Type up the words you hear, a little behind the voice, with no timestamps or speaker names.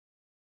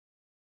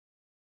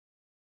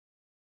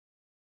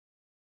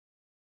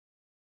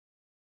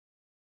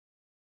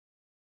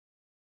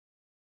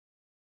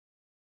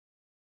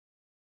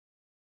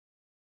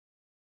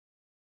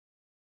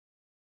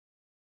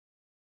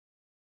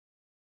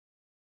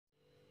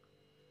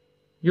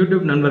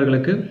YouTube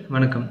நண்பர்களுக்கு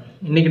வணக்கம்.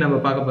 இன்றைக்கி நம்ம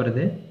பார்க்க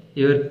போகிறது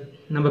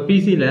நம்ம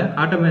பிசியில்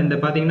இந்த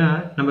பார்த்தீங்கன்னா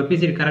நம்ம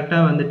பிசியில்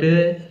கரெக்டாக வந்துட்டு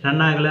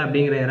ரன் ஆகலை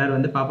அப்படிங்கிற எரர்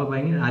வந்து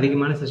பார்ப்பீங்க.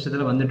 அதிகமான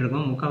சிஸ்டத்தில்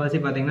வந்துட்டுருக்கோம். முக்கால்வாசி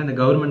பார்த்தீங்கன்னா இந்த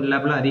கவர்மெண்ட்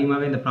லேபில்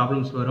அதிகமாகவே இந்த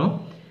ப்ராப்ளம்ஸ் வரும்.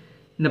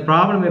 இந்த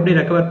ப்ராப்ளம் எப்படி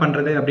ரெக்கவர்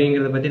பண்ணுறது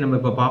அப்படிங்கிறத பற்றி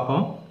நம்ம இப்போ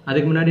பார்ப்போம்.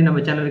 அதுக்கு முன்னாடி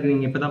நம்ம சேனலுக்கு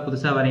நீங்கள் இப்போ தான்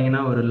புதுசாக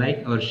வரீங்கன்னா ஒரு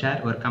லைக், ஒரு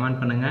ஷேர், ஒரு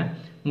கமெண்ட் பண்ணுங்கள்.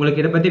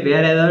 உங்களுக்கு இதை பற்றி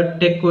வேறு ஏதாவது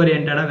டெக்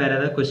ஓரியன்டாக வேறு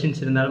ஏதாவது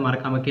கொஸ்டின்ஸ் இருந்தாலும்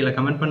மறக்காமல் கீழே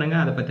கமெண்ட்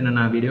பண்ணுங்கள். அதை பற்றி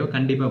நான் வீடியோ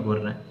கண்டிப்பாக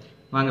போடுறேன்.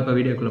 வாங்க இப்போ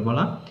வீடியோக்குள்ளே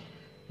போகலாம்.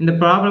 இந்த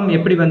ப்ராப்ளம்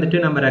எப்படி வந்துட்டு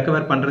நம்ம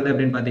ரெக்கவர் பண்ணுறது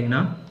அப்படின்னு பார்த்தீங்கன்னா,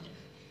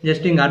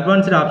 ஜஸ்ட் இங்கே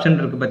அட்வான்ஸ்டு ஆப்ஷன்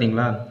இருக்குது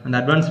பார்த்தீங்களா, அந்த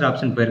அட்வான்ஸ்டு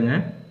ஆப்ஷன் போயிருங்க.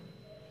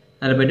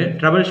 அதில் போய்ட்டு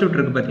ட்ரபிள் ஷூட்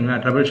இருக்குது பார்த்தீங்களா,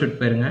 ட்ரபிள் ஷூட்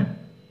போயிருங்க.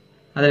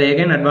 அதில்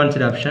எகைன்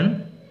அட்வான்ஸ்டு ஆப்ஷன்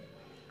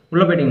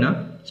உள்ளே போயிட்டிங்கன்னா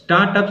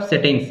ஸ்டார்ட் அப்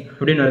செட்டிங்ஸ்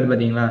அப்படின்னு வருது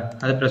பார்த்தீங்களா,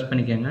 அதை ப்ரெஸ்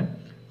பண்ணிக்கோங்க.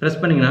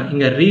 ப்ரெஸ் பண்ணிங்கன்னா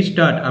இங்கே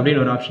ரீஸ்டார்ட்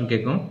அப்படின்னு ஒரு ஆப்ஷன்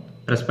கேட்கும்.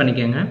 ப்ரெஸ்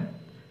பண்ணிக்கோங்க.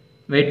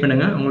 வெயிட்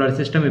பண்ணுங்கள், உங்களோட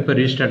சிஸ்டம்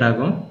இப்போ ரீஸ்டார்ட்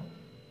ஆகும்.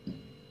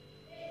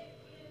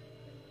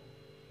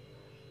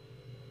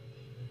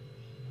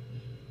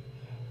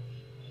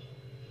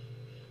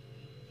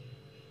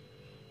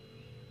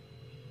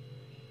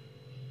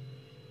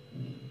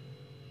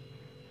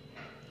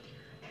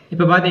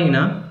 இப்போ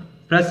பார்த்தீங்கன்னா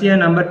press A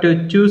number to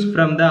choose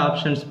from the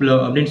options below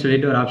அப்படின்னு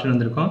சொல்லிட்டு ஒரு ஆப்ஷன்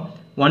வந்திருக்கும்.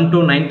 1 to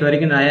 9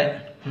 வரைக்கும்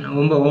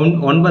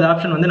 9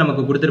 ஆப்ஷன் வந்து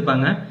நமக்கு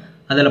கொடுத்துருப்பாங்க.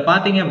 அதில்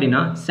பார்த்தீங்க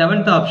அப்படின்னா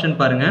 7th ஆப்ஷன்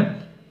பாருங்கள்,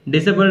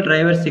 டிசபிள்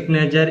டிரைவர்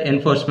சிக்னேச்சர்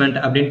என்ஃபோர்ஸ்மெண்ட்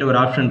அப்படின்ட்டு ஒரு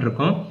ஆப்ஷன்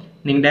இருக்கும்.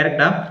 நீங்கள்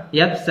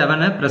டைரெக்டாக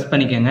F7 ப்ரெஸ்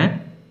பண்ணிக்கோங்க.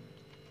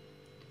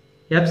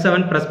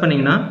 F7 ப்ரெஸ்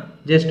பண்ணிங்கன்னா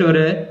ஜஸ்ட்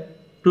ஒரு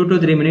 2 to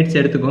 3 minutes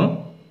எடுத்துக்கும்.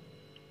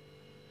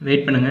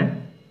 வெயிட் பண்ணுங்கள்.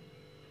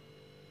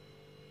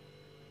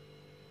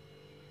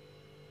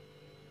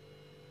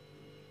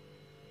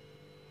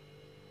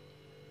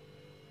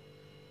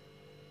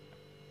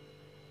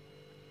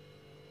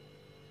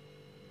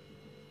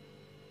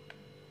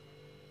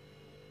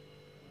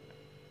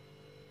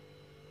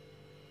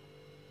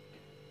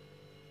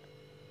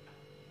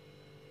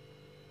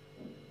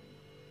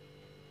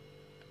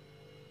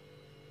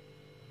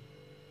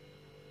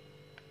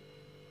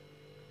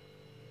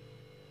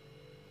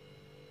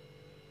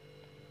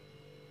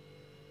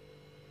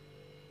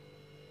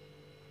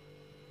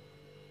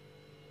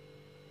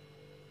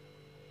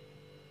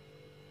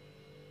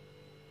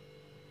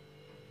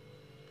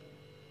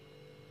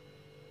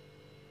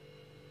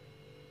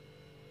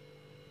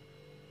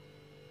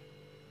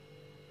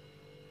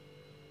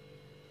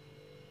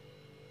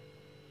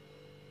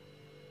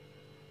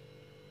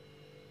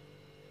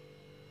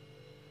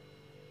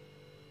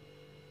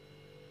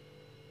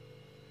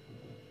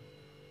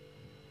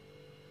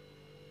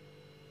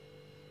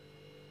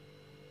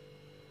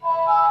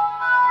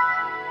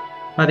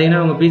 பார்த்தீங்கன்னா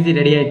உங்கள் பிசி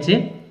ரெடி ஆயிடுச்சு.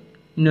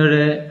 இன்னொரு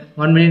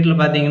 1 minute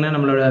பார்த்தீங்கன்னா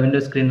நம்மளோட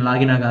விண்டோஸ் ஸ்க்ரீன்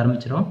லாகின் ஆக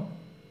ஆரம்பிச்சிடும்.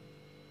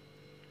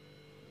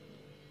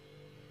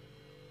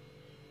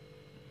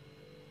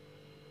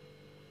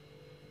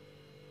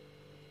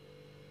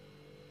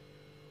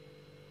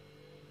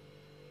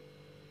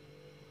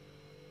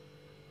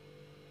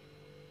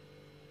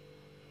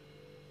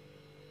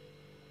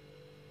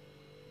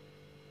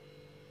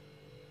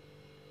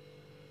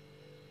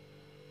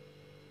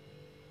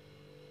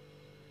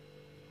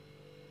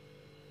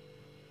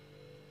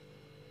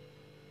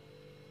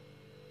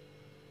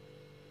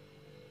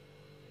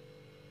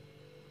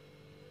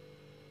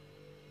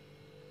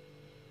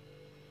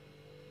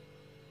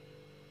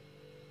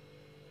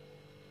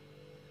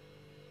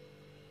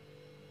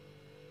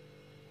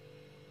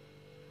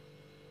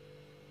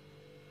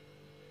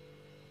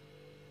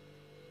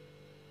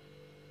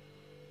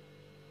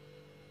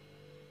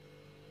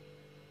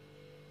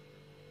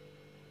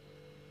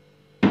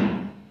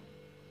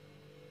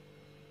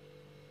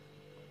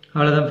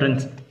 அவ்வளோதான்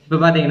ஃப்ரெண்ட்ஸ். இப்போ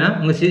பார்த்தீங்கன்னா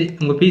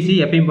உங்கள் பிசி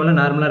எப்பயும் போல்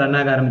நார்மலாக ரன்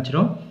ஆக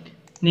ஆரம்பிச்சிடும்.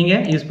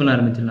 நீங்கள் யூஸ் பண்ண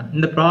ஆரம்பிச்சிடலாம்.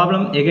 இந்த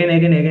ப்ராப்ளம்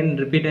எகைன்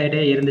ரிப்பீட்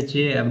ஆகிட்டே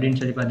இருந்துச்சு அப்படின்னு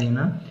சொல்லி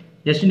பார்த்தீங்கன்னா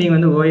ஜஸ்ட் நீங்கள்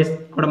வந்து ஓஎஸ்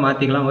கூட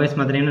மாற்றிக்கலாம். ஓஎஸ்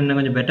மாற்றினீங்கன்னா இன்னும்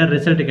கொஞ்சம் பெட்டர்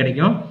ரிசல்ட்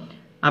கிடைக்கும்.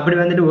 அப்படி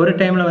வந்துட்டு ஒரு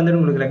டைமில்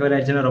வந்துட்டு உங்களுக்கு ரெக்கவர்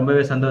ஆயிடுச்சுன்னா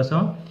ரொம்பவே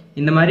சந்தோஷம்.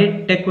 இந்த மாதிரி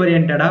டெக்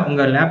ஓரியன்டாக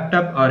உங்கள்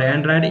லேப்டாப் ஒரு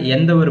ஆண்ட்ராய்டு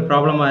எந்த ஒரு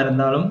ப்ராப்ளமாக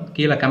இருந்தாலும்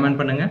கீழே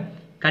கமெண்ட் பண்ணுங்கள்.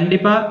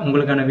 கண்டிப்பாக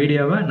உங்களுக்கான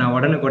வீடியோவை நான்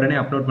உடனுக்குடனே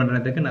அப்லோட்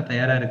பண்ணுறதுக்கு நான்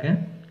தயாராக இருக்கேன்.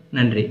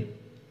 நன்றி.